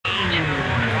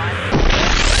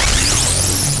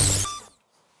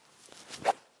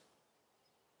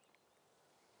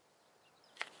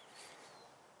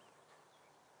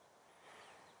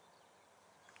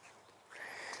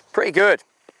Pretty good.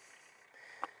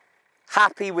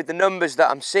 Happy with the numbers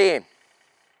that I'm seeing.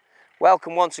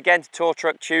 Welcome once again to Tour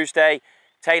Truck Tuesday.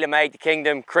 TaylorMade the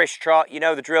Kingdom, Chris Trott, you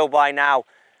know the drill by now.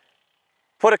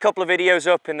 Put a couple of videos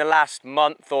up in the last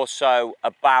month or so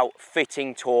about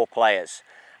fitting tour players.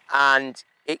 And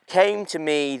it came to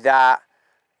me that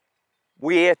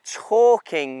we're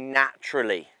talking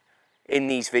naturally in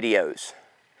these videos.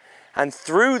 And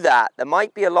through that, there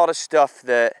might be a lot of stuff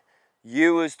that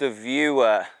you as the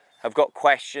viewer have got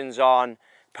questions on.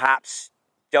 Perhaps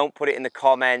don't put it in the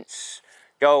comments.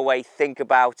 Go away, think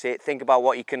about it, think about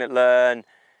what you can learn.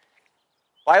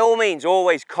 By all means,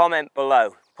 always comment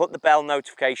below. Put the bell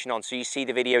notification on so you see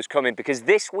the videos coming, because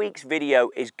this week's video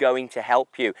is going to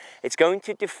help you. It's going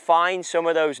to define some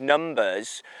of those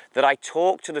numbers that I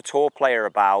talk to the tour player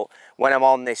about when I'm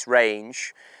on this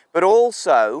range. But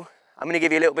also, I'm going to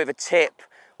give you a little bit of a tip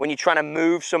when you're trying to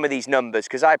move some of these numbers,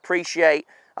 because I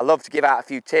love to give out a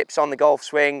few tips on the golf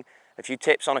swing, a few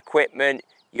tips on equipment.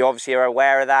 You obviously are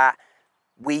aware of that.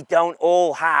 We don't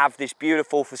all have this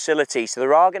beautiful facility, so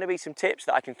there are going to be some tips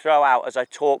that I can throw out as I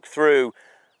talk through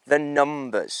the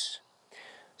numbers.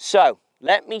 So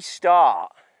let me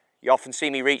start. You often see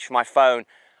me reach for my phone.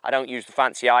 I don't use the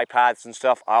fancy iPads and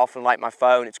stuff. I often like my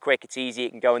phone. It's quick, it's easy,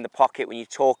 it can go in the pocket when you're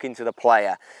talking to the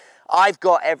player. I've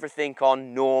got everything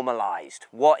on normalized.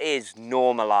 What is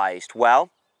normalized? Well,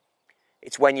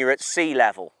 it's when you're at sea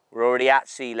level. We're already at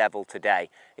sea level today.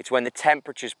 It's when the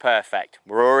temperature's perfect.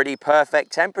 We're already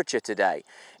perfect temperature today.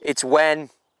 It's when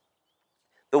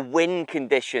the wind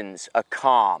conditions are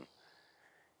calm.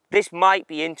 This might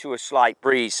be into a slight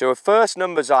breeze. So the first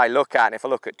numbers I look at, and if I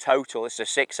look at total, it's a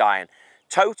 6-iron.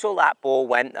 Total, that ball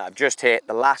went, that I've just hit,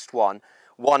 the last one,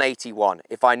 181.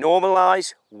 If I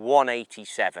normalize,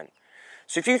 187.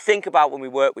 So if you think about when we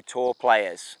work with tour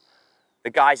players, the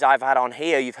guys I've had on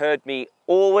here, you've heard me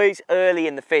always early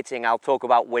in the fitting, I'll talk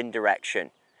about wind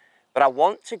direction. But I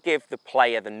want to give the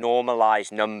player the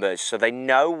normalized numbers so they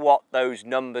know what those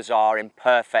numbers are in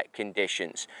perfect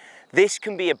conditions. This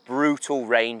can be a brutal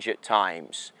range at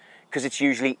times because it's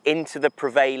usually into the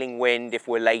prevailing wind if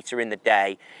we're later in the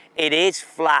day. It is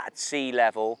flat at sea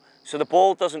level, so the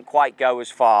ball doesn't quite go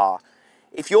as far.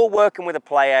 If you're working with a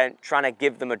player trying to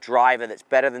give them a driver that's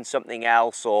better than something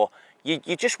else, or you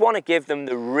just want to give them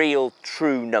the real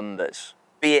true numbers,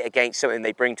 be it against something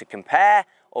they bring to compare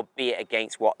or be it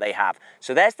against what they have.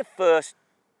 So there's the first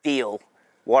deal,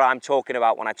 what I'm talking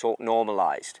about when I talk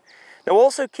normalized. Now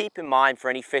also keep in mind, for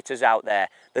any fitters out there,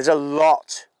 there's a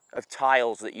lot of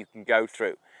tiles that you can go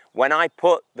through. When I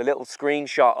put the little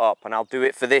screenshot up, and I'll do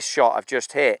it for this shot I've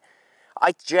just hit,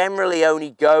 I generally only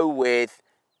go with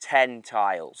 10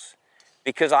 tiles.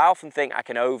 Because I often think I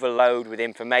can overload with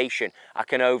information. I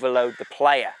can overload the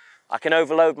player. I can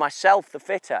overload myself, the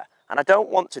fitter, and I don't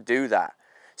want to do that.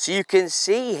 So you can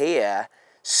see here,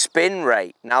 spin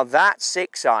rate. Now that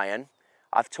 6-iron,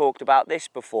 I've talked about this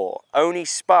before, only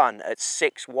spun at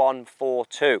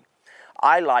 6.142.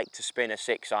 I like to spin a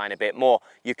 6-iron a bit more.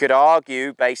 You could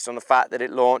argue, based on the fact that it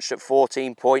launched at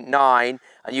 14.9,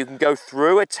 and you can go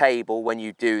through a table when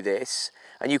you do this,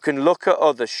 and you can look at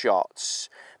other shots.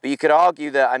 But you could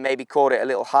argue that I maybe caught it a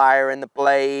little higher in the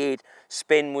blade,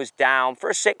 spin was down. For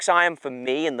a 6-iron, for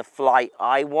me and the flight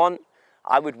I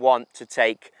would want to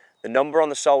take the number on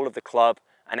the sole of the club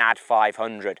and add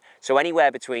 500. So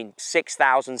anywhere between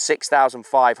 6,000,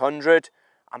 6,500,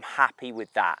 I'm happy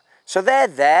with that. So they're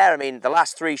there. I mean, the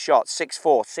last 3 shots,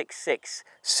 6.4, 6.6,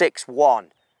 6.1,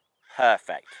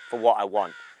 perfect for what I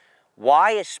want.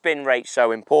 Why is spin rate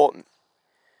so important?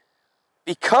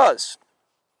 Because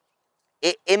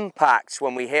it impacts,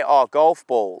 when we hit our golf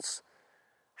balls,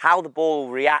 how the ball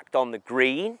will react on the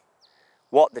green,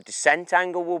 what the descent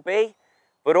angle will be,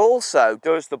 but also,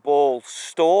 does the ball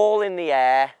stall in the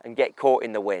air and get caught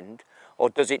in the wind, or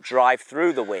does it drive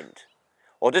through the wind?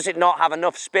 Or does it not have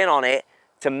enough spin on it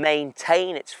to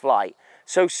maintain its flight?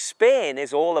 So spin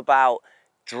is all about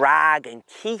drag and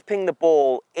keeping the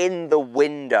ball in the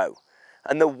window.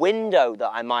 And the window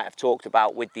that I might have talked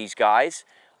about with these guys,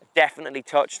 definitely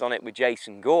touched on it with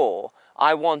Jason Gore,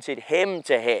 I wanted him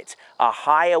to hit a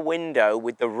higher window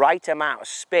with the right amount of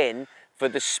spin for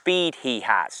the speed he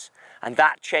has. And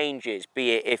that changes,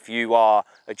 be it if you are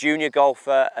a junior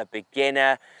golfer, a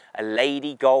beginner, a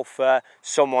lady golfer,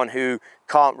 someone who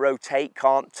can't rotate,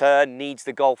 can't turn, needs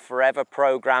the Golf Forever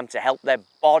program to help their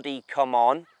body come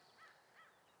on.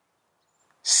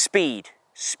 Speed.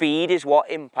 Speed is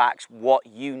what impacts what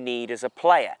you need as a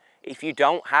player. If you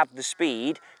don't have the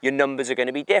speed, your numbers are going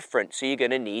to be different. So you're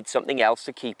going to need something else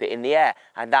to keep it in the air.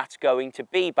 And that's going to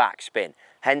be backspin.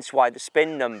 Hence why the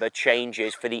spin number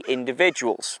changes for the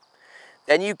individuals.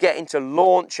 Then you get into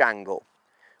launch angle,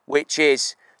 which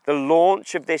is the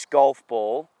launch of this golf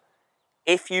ball.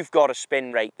 If you've got a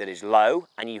spin rate that is low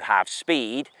and you have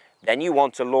speed, then you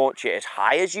want to launch it as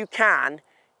high as you can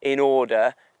in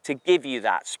order to give you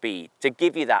that speed, to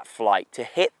give you that flight, to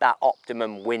hit that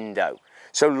optimum window.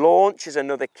 So launch is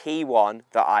another key one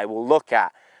that I will look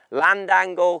at. Land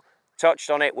angle, touched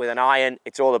on it with an iron.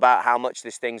 It's all about how much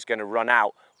this thing's going to run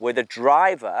out. With a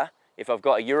driver, if I've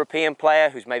got a European player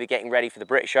who's maybe getting ready for the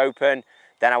British Open,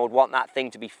 then I would want that thing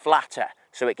to be flatter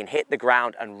so it can hit the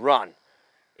ground and run.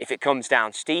 If it comes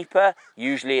down steeper,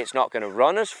 usually it's not going to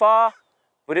run as far,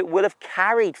 but it will have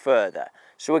carried further.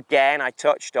 So again, I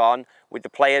touched on with the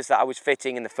players that I was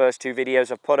fitting in the first two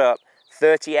videos I've put up,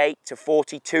 38 to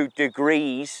 42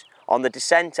 degrees on the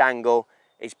descent angle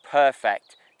is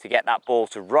perfect to get that ball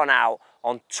to run out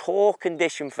on tour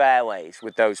condition fairways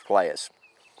with those players.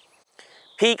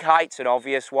 Peak height's an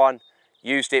obvious one.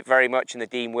 Used it very much in the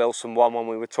Dean Wilson one when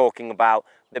we were talking about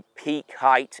the peak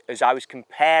height as I was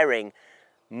comparing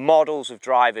models of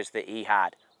drivers that he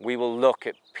had. We will look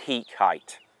at peak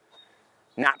height.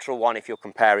 Natural one if you're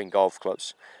comparing golf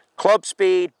clubs. Club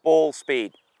speed, ball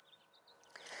speed.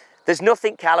 There's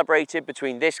nothing calibrated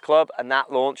between this club and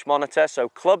that launch monitor, so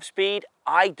club speed,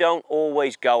 I don't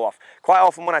always go off. Quite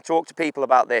often when I talk to people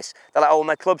about this, they're like, oh,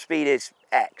 my club speed is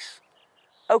X.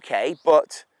 Okay,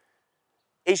 but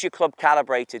is your club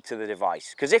calibrated to the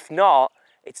device? Because if not,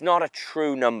 it's not a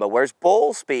true number, whereas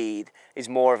ball speed is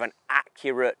more of an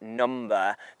accurate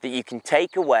number that you can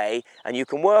take away and you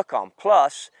can work on.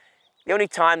 Plus, the only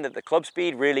time that the club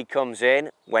speed really comes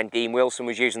in, when Dean Wilson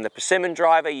was using the persimmon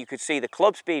driver, you could see the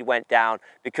club speed went down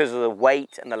because of the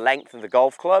weight and the length of the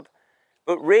golf club.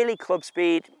 But really club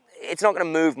speed, it's not going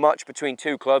to move much between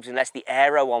two clubs unless the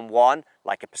aero on one,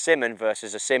 like a persimmon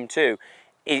versus a Sim 2,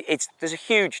 there's a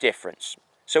huge difference.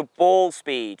 So ball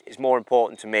speed is more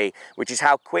important to me, which is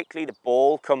how quickly the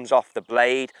ball comes off the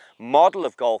blade. Model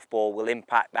of golf ball will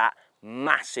impact that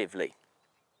massively.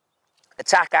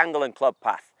 Attack angle and club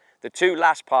path. The two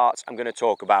last parts I'm going to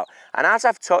talk about. And as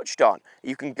I've touched on,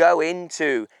 you can go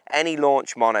into any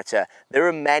launch monitor. There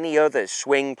are many others,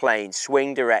 swing plane,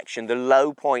 swing direction, the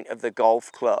low point of the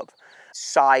golf club,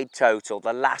 side total,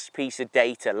 the last piece of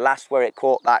data, last where it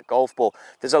caught that golf ball.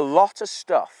 There's a lot of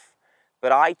stuff,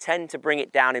 but I tend to bring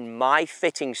it down in my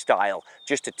fitting style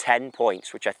just to 10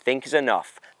 points, which I think is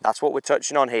enough. That's what we're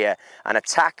touching on here. An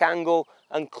attack angle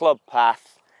and club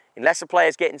path. Unless a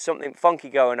player's getting something funky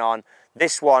going on,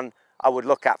 this one I would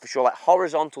look at for sure, like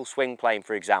horizontal swing plane,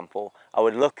 for example. I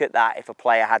would look at that if a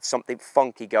player had something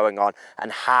funky going on,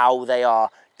 and how they are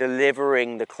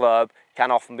delivering the club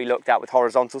can often be looked at with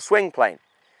horizontal swing plane.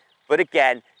 But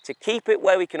again, to keep it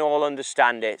where we can all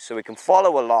understand it so we can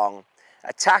follow along,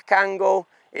 attack angle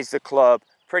is the club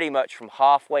pretty much from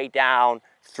halfway down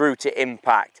through to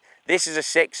impact. This is a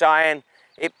 6 iron.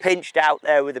 It pinched out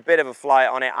there with a bit of a flight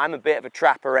on it. I'm a bit of a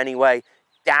trapper anyway.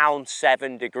 Down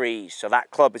 7 degrees. So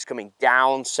that club is coming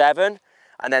down 7.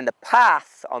 And then the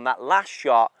path on that last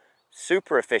shot,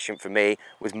 super efficient for me,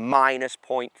 was minus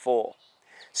 0.4.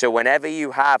 So whenever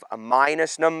you have a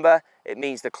minus number, it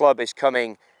means the club is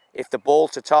coming, if the ball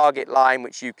to target line,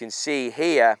 which you can see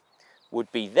here,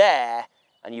 would be there,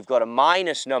 and you've got a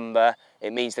minus number,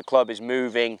 it means the club is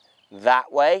moving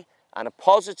that way. And a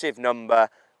positive number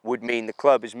would mean the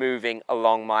club is moving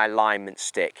along my alignment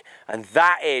stick. And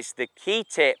that is the key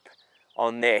tip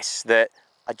on this that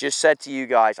I just said to you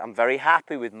guys. I'm very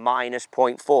happy with minus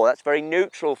 0.4. That's very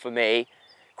neutral for me.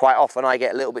 Quite often I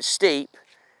get a little bit steep.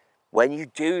 When you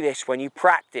do this, when you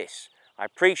practice, I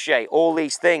appreciate all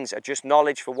these things are just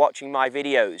knowledge for watching my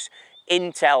videos,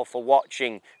 intel for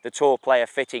watching the Tour Player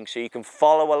Fitting so you can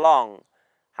follow along.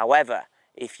 However,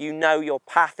 if you know your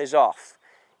path is off,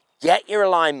 get your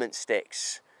alignment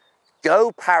sticks,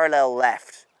 go parallel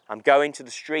left. I'm going to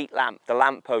the street lamp, the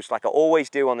lamp post, like I always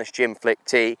do on this gym flick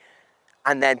tee,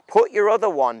 and then put your other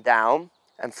one down.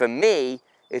 And for me,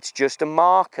 it's just a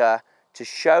marker to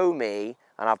show me,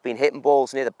 and I've been hitting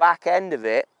balls near the back end of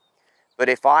it, but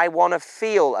if I want to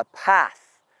feel a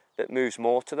path that moves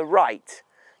more to the right,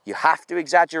 you have to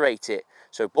exaggerate it.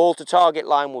 So ball to target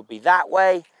line would be that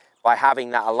way. By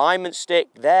having that alignment stick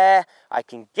there, I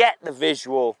can get the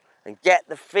visual and get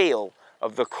the feel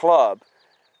of the club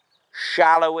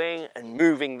shallowing and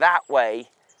moving that way,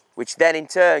 which then in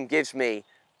turn gives me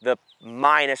the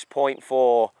minus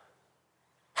 0.4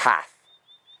 path.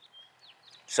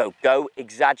 So go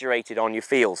exaggerated on your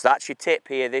feels. That's your tip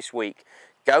here this week.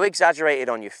 Go exaggerated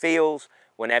on your feels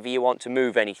whenever you want to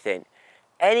move anything.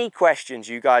 Any questions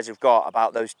you guys have got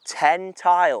about those 10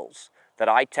 tiles that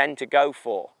I tend to go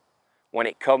for when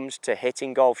it comes to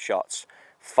hitting golf shots,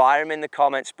 fire them in the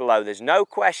comments below. There's no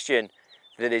question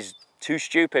that is too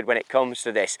stupid when it comes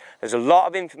to this. There's a lot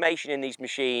of information in these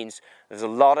machines. There's a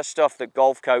lot of stuff that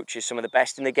golf coaches, some of the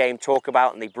best in the game, talk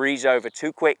about and they breeze over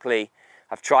too quickly.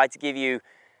 I've tried to give you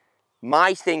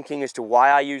my thinking as to why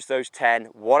I use those 10,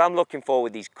 what I'm looking for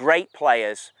with these great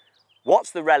players,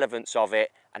 what's the relevance of it,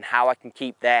 and how I can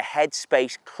keep their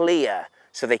headspace clear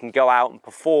so they can go out and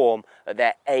perform at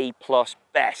their A+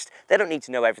 best. They don't need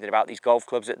to know everything about these golf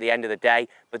clubs at the end of the day,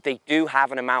 but they do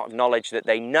have an amount of knowledge that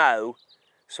they know.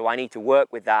 So I need to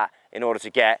work with that in order to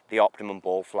get the optimum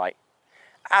ball flight.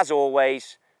 As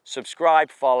always, subscribe,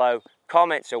 follow,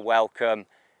 comments are welcome.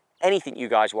 Anything you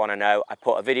guys want to know, I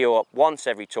put a video up once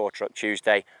every Tour Truck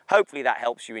Tuesday. Hopefully that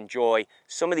helps you enjoy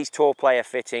some of these tour player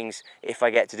fittings. If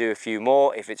I get to do a few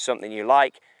more, if it's something you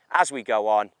like, as we go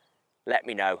on, let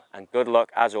me know. And good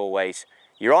luck as always.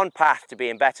 You're on path to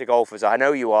being better golfers. I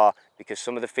know you are, because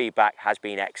some of the feedback has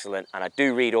been excellent and I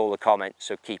do read all the comments,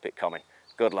 so keep it coming.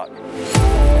 Good luck.